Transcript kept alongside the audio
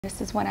This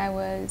is when I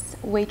was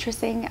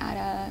waitressing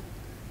at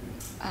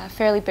a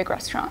fairly big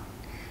restaurant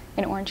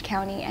in Orange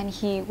County, and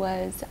he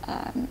was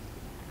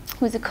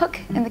a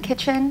cook in the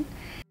kitchen.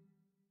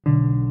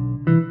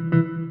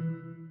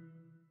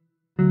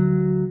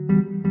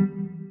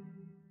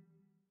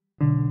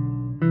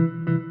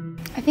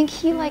 I think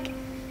he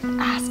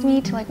asked me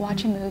to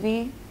watch a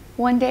movie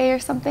one day or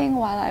something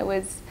while I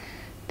was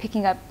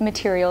picking up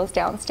materials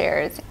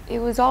downstairs. It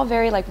was all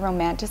very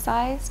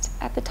romanticized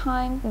at the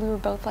time. We were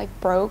both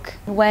broke.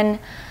 When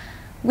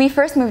we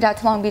first moved out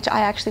to Long Beach,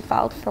 I actually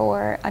filed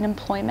for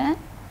unemployment,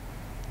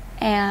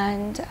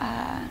 and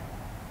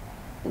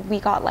we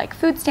got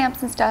food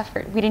stamps and stuff.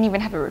 We didn't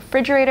even have a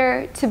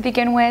refrigerator to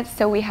begin with,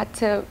 so we had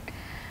to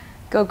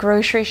go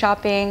grocery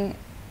shopping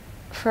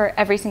for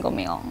every single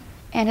meal.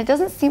 And it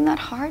doesn't seem that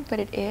hard, but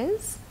it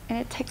is, and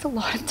it takes a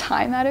lot of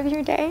time out of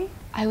your day.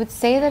 I would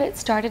say that it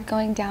started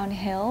going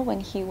downhill when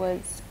he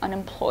was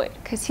unemployed,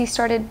 because he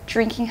started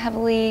drinking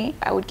heavily.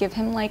 I would give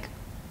him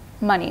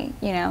money,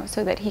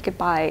 so that he could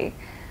buy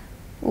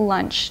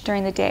lunch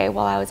during the day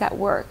while I was at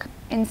work.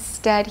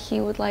 Instead, he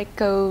would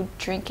go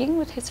drinking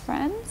with his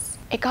friends.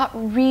 It got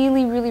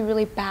really, really,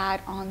 really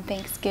bad on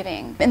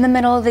Thanksgiving. In the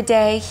middle of the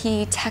day,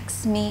 he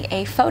texts me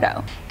a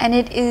photo, and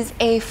it is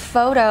a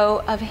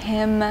photo of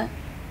him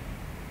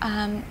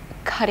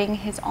cutting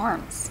his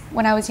arms.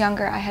 When I was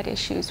younger, I had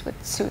issues with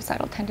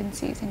suicidal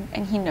tendencies,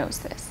 and he knows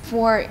this.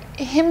 For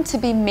him to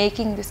be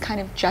making this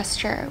kind of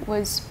gesture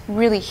was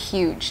really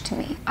huge to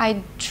me.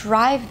 I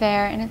drive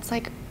there, and it's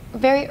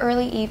very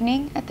early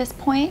evening at this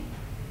point.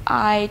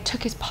 I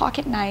took his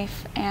pocket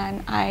knife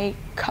and I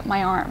cut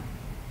my arm.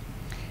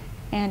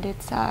 And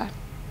it's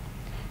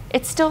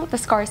still, the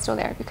scar is still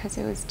there because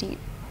it was deep.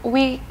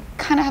 We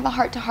kind of have a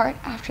heart-to-heart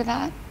after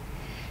that.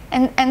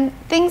 And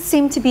things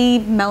seem to be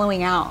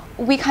mellowing out.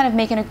 We kind of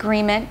make an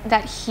agreement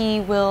that he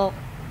will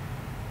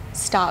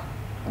stop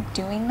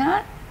doing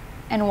that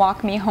and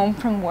walk me home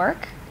from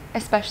work,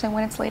 especially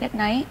when it's late at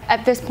night.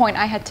 At this point,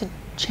 I had to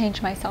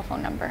change my cell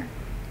phone number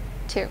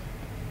too,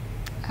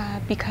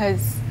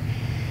 because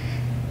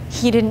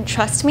he didn't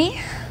trust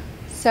me.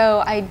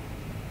 So I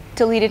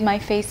deleted my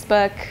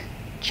Facebook,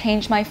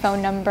 changed my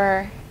phone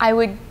number. I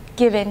would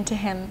give in to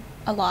him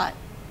a lot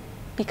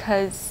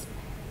because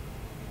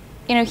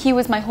he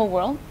was my whole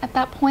world at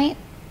that point,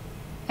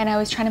 and I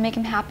was trying to make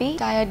him happy.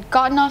 I had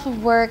gotten off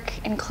of work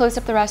and closed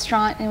up the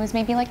restaurant, and it was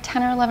maybe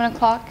 10 or 11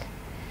 o'clock,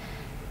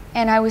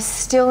 and I was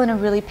still in a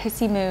really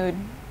pissy mood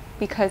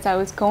because I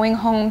was going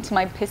home to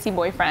my pissy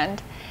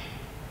boyfriend.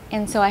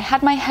 And so I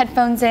had my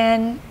headphones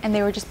in, and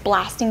they were just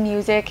blasting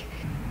music.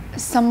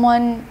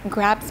 Someone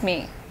grabs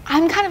me.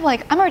 I'm kind of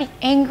I'm already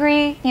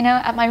angry,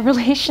 at my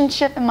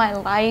relationship and my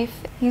life.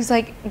 He was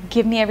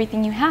give me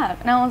everything you have.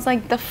 And I was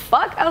the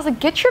fuck? I was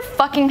get your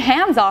fucking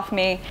hands off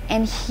me.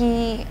 And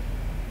he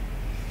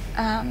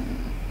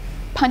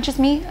punches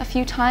me a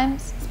few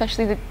times,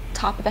 especially the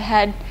top of the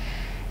head.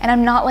 And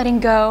I'm not letting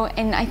go.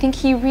 And I think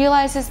he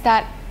realizes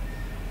that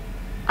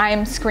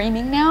I'm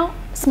screaming now.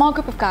 A small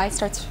group of guys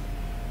starts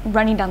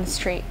running down the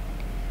street.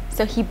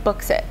 So he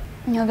books it.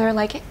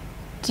 They're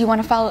do you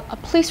want to file a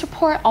police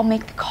report? I'll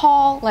make the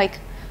call.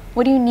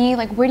 What do you need?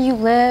 Where do you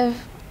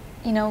live?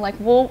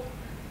 We'll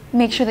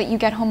make sure that you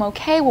get home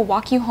okay. We'll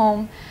walk you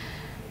home.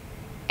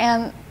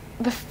 And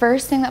the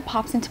first thing that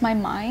pops into my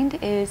mind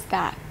is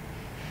that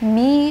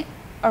me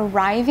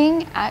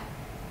arriving at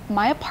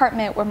my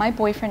apartment where my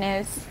boyfriend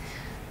is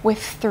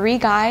with 3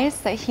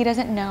 guys that he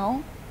doesn't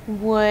know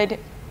would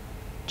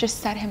just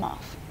set him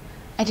off.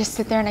 I just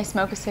sit there and I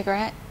smoke a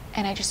cigarette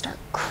and I just start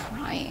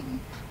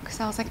crying. Because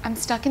I was I'm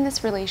stuck in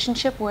this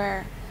relationship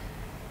where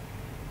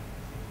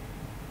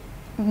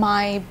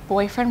my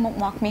boyfriend won't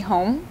walk me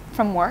home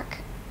from work.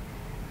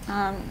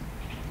 And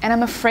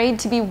I'm afraid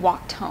to be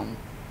walked home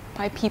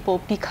by people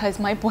because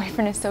my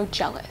boyfriend is so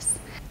jealous.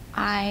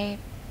 I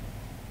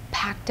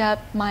packed up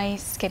my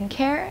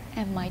skincare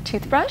and my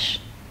toothbrush,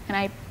 and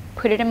I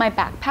put it in my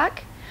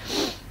backpack.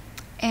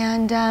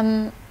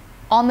 And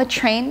on the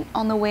train,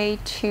 on the way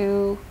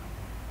to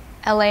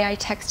LA, I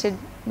texted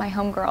my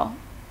homegirl.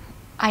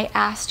 I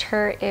asked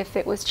her if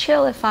it was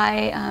chill if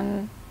I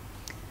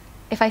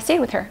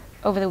stayed with her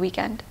over the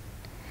weekend.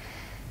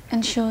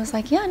 And she was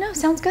yeah, no,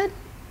 sounds good.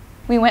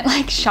 We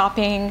went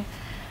shopping,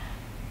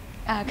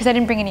 because I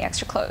didn't bring any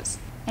extra clothes.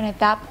 And at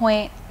that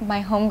point,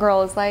 my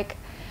homegirl is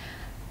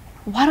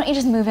why don't you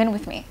just move in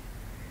with me?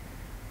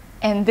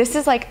 And this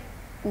is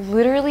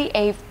literally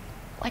a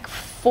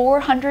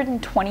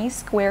 420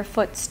 square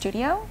foot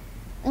studio.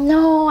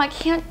 No, I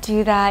can't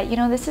do that.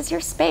 This is your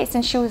space.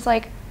 And she was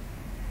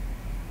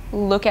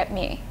look at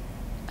me.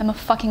 I'm a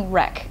fucking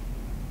wreck.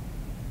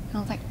 And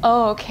I was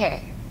oh,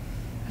 okay.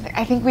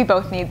 I think we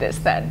both need this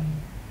then.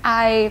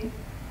 I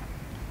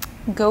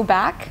go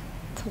back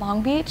to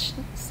Long Beach.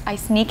 I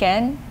sneak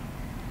in,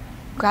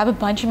 grab a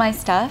bunch of my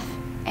stuff,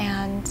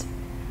 and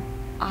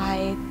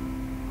I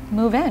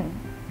move in.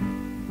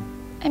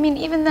 I mean,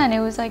 even then it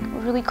was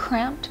really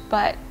cramped,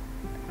 but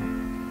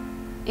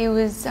it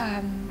was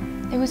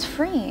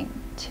freeing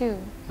too,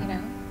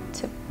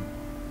 to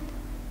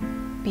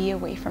be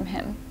away from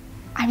him.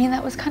 I mean,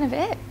 that was kind of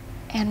it.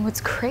 And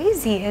what's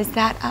crazy is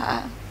that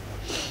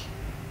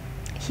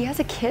he has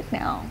a kid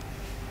now.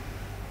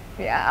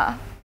 Yeah.